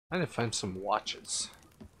I need to find some watches.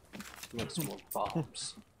 Make some more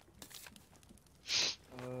bombs.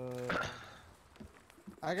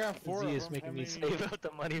 I got 4 Z of is them. making me save out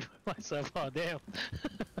the money for myself. Oh damn.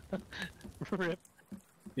 Rip.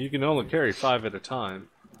 You can only carry 5 at a time,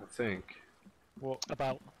 I think. Well,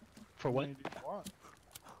 About for what?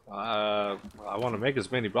 I want to make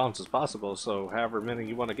as many bombs as possible, so however many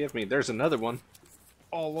you want to give me. There's another one.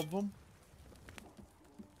 All of them.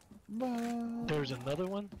 There's another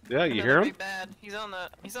one? Yeah, you Another hear him? big bad. He's on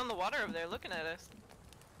the water over there looking at us.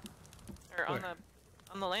 Or Where?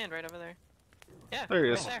 on the land right over there. Yeah. There he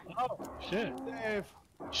right is. there. Oh shit. Dave,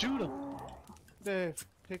 Shoot him. Dave,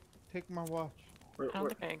 take my watch. I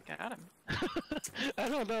don't think I got him. I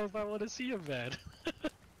don't know if I want to see him bad.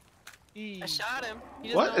 I shot him. He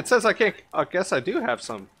doesn't What? know- It says I can't. I guess I do have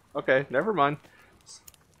some. Okay, never mind.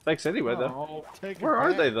 Thanks anyway, though. No, take it Where are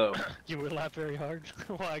back. they, though? You would laugh very hard.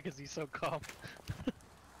 Why? Because he's so calm. I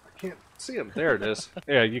can't see them. There it is.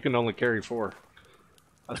 Yeah, you can only carry 4.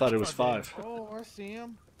 I thought it was 5. Oh, I see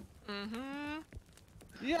him. Mm-hmm.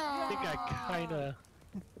 Yeah. I think I kinda...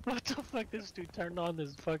 What the fuck? This dude turned on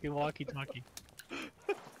this fucking walkie-talkie.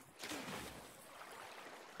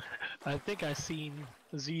 I think I seen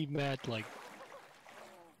Z mad like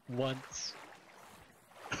once.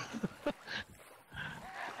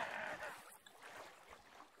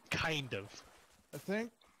 Kind of. I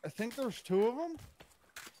think there's 2 of them.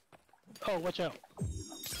 Oh, watch out.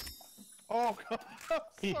 Oh, God.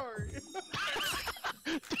 I'm sorry.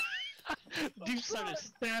 Dude started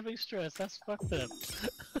stabbing stress. That's fucked up.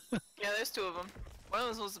 Yeah, there's 2 of them. One of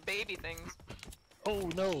those was baby things. Oh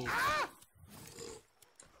no.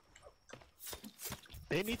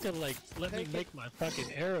 They need to like let me make my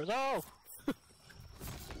fucking arrows. Oh!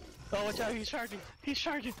 Oh, watch out! He's charging! He's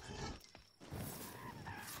charging!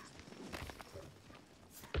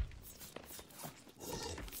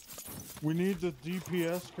 We need the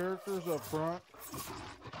DPS characters up front.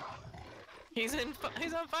 He's on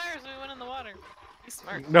fire, so he went in the water. He's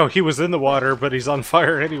smart. No, he was in the water, but he's on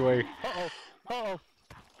fire anyway. Uh oh! Uh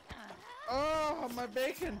oh! Oh, my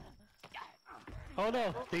bacon. Oh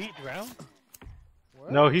no! Did he drown?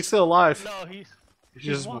 What? No, he's still alive. No, he's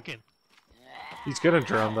just walking. He's gonna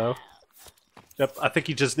drown though. Yep, I think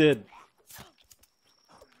he just did.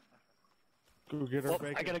 Go get our Well,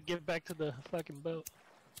 bacon. I gotta get back to the fucking boat.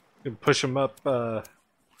 And push him up.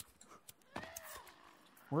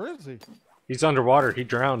 Where is he? He's underwater. He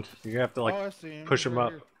drowned. You have to like oh, I see him. push He's him right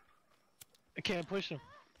up. here. I can't push him.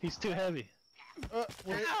 He's too heavy.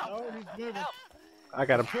 Wait. Oh, he's moving. Help. I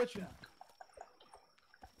got him. Twitching.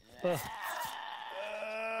 Ugh.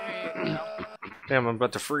 There you go. Damn, I'm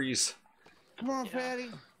about to freeze. Come on, fatty.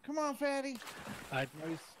 Come on, fatty. I Oh,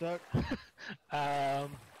 he's stuck.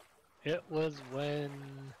 It was when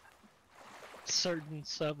certain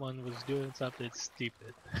someone was doing something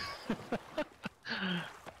stupid.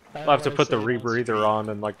 I'll have to put the rebreather on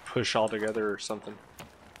and like push all together or something.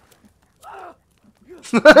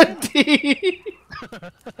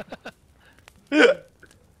 That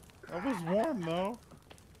was warm though.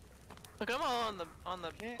 Look, I'm all on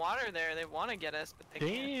the water there. They want to get us, but they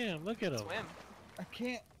can't Damn, look at him. swim. I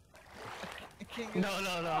can't get No,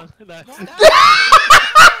 no, no. That's...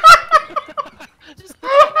 Just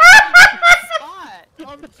spot.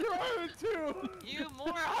 I'm trying to. You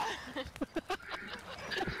moron.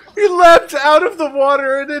 He leapt out of the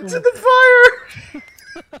water and into the fire.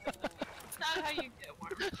 It's not how you get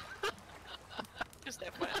warm. Just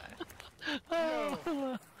FYI.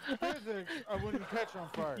 Oh. I wouldn't catch on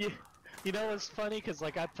fire. You know what's funny? Cause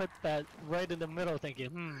like I put that right in the middle,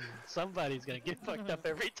 thinking, somebody's gonna get fucked up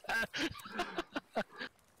every time.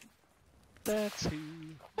 That's who.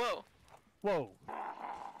 Whoa. Whoa.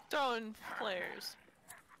 Throwing flares.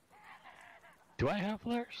 Do I have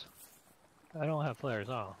flares? I don't have flares.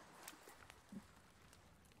 Oh.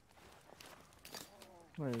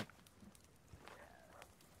 Wait.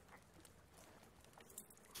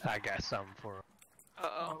 I got something for him. I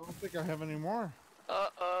Uh-oh. don't think I have any more.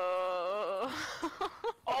 Uh-oh.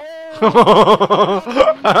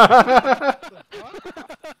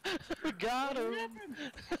 Got him!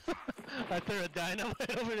 I threw a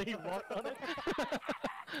dynamite over there, he walked on it.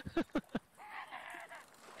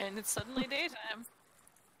 And it's suddenly daytime.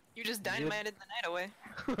 You just dynamited the night away.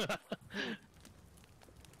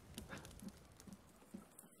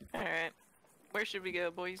 Alright. Where should we go,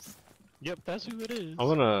 boys? Yep, that's who it is.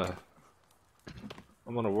 I'm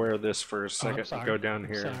gonna wear this for a second and go down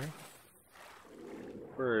here. Sorry.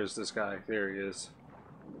 Where is this guy? There he is.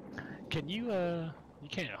 Can you, you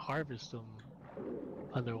can't harvest them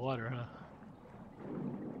underwater, huh?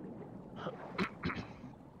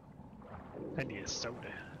 I need a soda.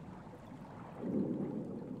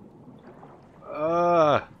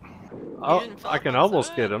 Uh, You didn't I flop can on almost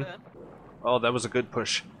side, get him. but- Oh, that was a good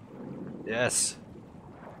push. Yes.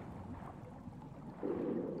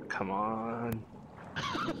 Come on.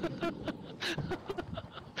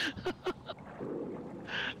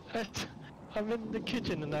 I'm in the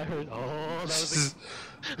kitchen and I heard, oh, that was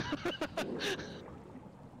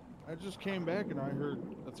I just came back and I heard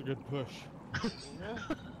that's a good push.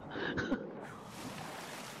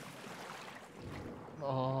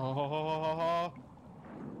 Oh,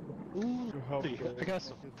 Ooh, you help I Dave. got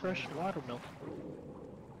some fresh watermelon.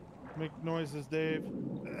 Make noises, Dave.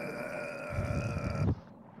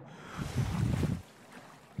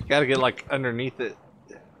 You gotta get like underneath it.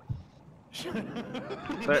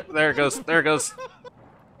 There it goes. There it goes.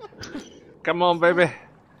 Come on, baby.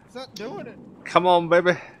 It's not doing it. Come on,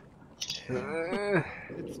 baby.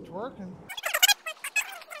 It's twerking.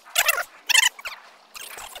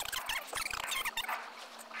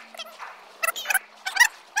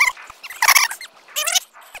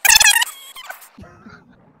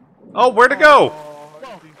 Oh, where'd it go? Oh,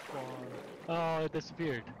 it despawned. Oh, it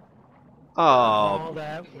disappeared. Oh, All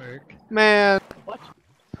that work. man. What?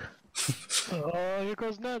 Oh, here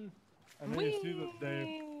goes none. I need to see this, Dave.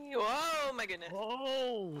 Whee! Whoa, my goodness.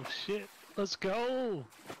 Oh, shit. Let's go.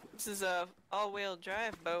 This is a all-wheel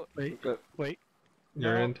drive boat. Wait, Uh, wait.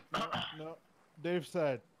 Your No, end. No, Dave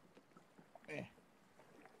said.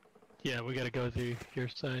 Yeah, we gotta go through your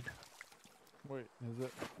side. Wait, is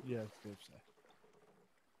it? Yes, Dave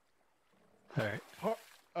said. Alright,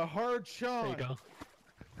 A hard shot. there you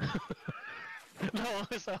go. No,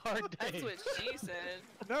 it's a hard day. That's what she said.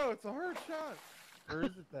 No, it's a hard shot. Or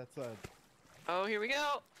is it that side? Oh, here we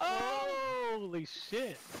go. Oh, Holy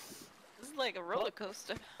shit. this is like a roller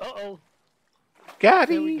coaster. Uh-oh. Got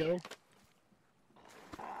There we it. go.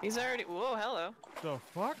 He's already. Whoa, hello. The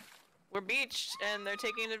fuck? We're beached and they're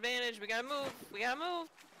taking advantage. We gotta move. We gotta move.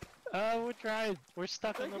 We're trying. We're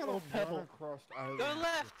stuck They on the gotta little run pebble. across islands Go with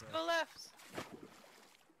left. that. Go left.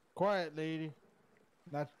 Quiet, lady.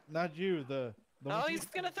 Not you. The Oh, one- he's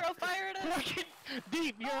gonna throw fire at us. Fucking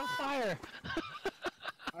Deep, you're on fire.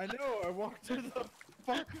 I know. I walked to the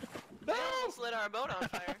fuck. They almost lit our boat on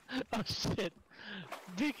fire. Oh shit.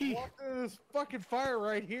 I Vicky, walked into this fucking fire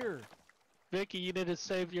right here. Vicky, you need to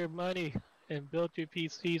save your money and build your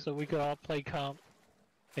PC so we can all play comp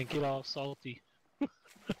and get all salty.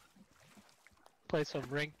 Play some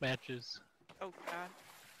rank matches. Oh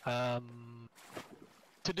god.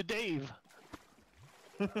 To the Dave.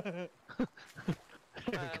 There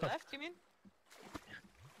we go. Left, you mean?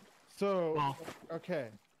 So, Oh. okay.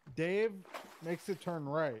 Dave makes it turn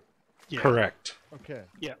right. Yeah. Correct. Okay.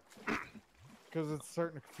 Yeah. Because it's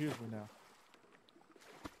starting to confuse me now.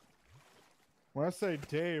 When I say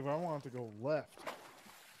Dave, I want it to go left.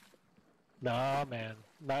 Nah, man.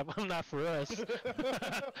 Not for us.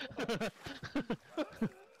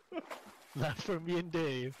 Not for me and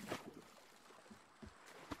Dave.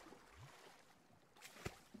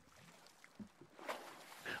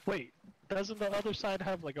 Wait, doesn't the other side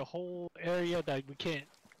have like a whole area that we can't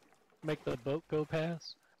make the boat go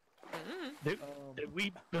past? Mm-hmm. Did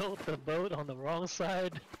we build the boat on the wrong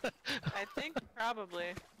side? I think probably.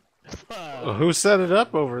 Well, who set it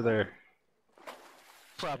up over there?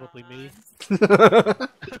 Probably me.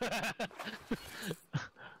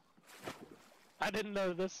 I didn't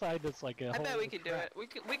know this side is like a I whole bet we could do crap.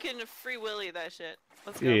 it. We can free willy that shit.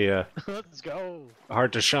 Let's go. Yeah. Let's go.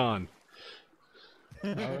 Hard to Sean.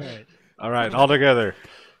 Alright. All right, all together.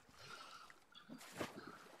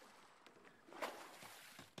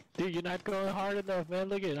 Dude, you're not going hard enough, man.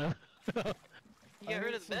 Look at him. You I get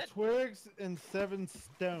rid need of the some bed. twigs and 7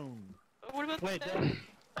 stone. Oh, what about the Wait, bed?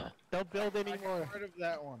 don't build I anymore. got rid of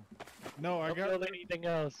that one. No, I Don't got build rid anything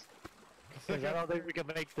else. I 'Cause I don't think we can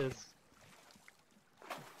make this.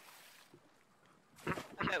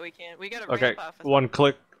 I bet we can. We gotta Okay, ramp off. of one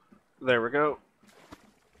click. There we go.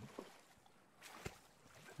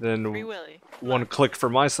 Then Free willy. one click for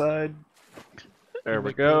my side. There You we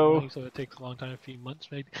make good go. money, so it takes a long time, a few months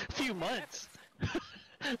maybe. A few months?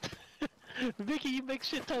 Vicky, you make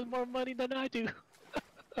shit ton more money than I do.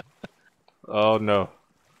 Oh no.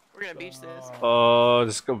 We're gonna beach this. Oh,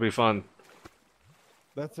 this is gonna be fun.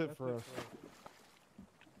 That's it for us.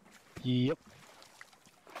 Yep.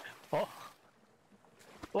 Oh.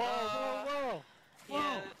 Whoa, whoa, whoa!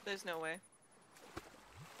 Yeah, there's no way.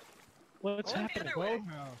 What's What the happening? other way?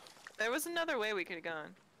 Boathouse. There was another way we could have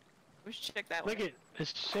gone. We should check that Look way. at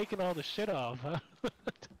it's shaking all the shit off, huh?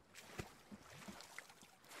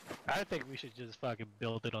 I think we should just fucking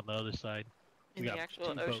build it on the other side. In we the got actual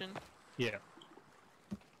two boats. ocean. Yeah.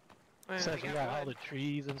 Where Since we got all the wood.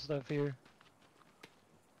 trees and stuff here.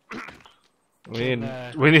 We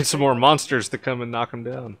need some more monsters to come and knock them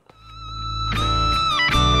down.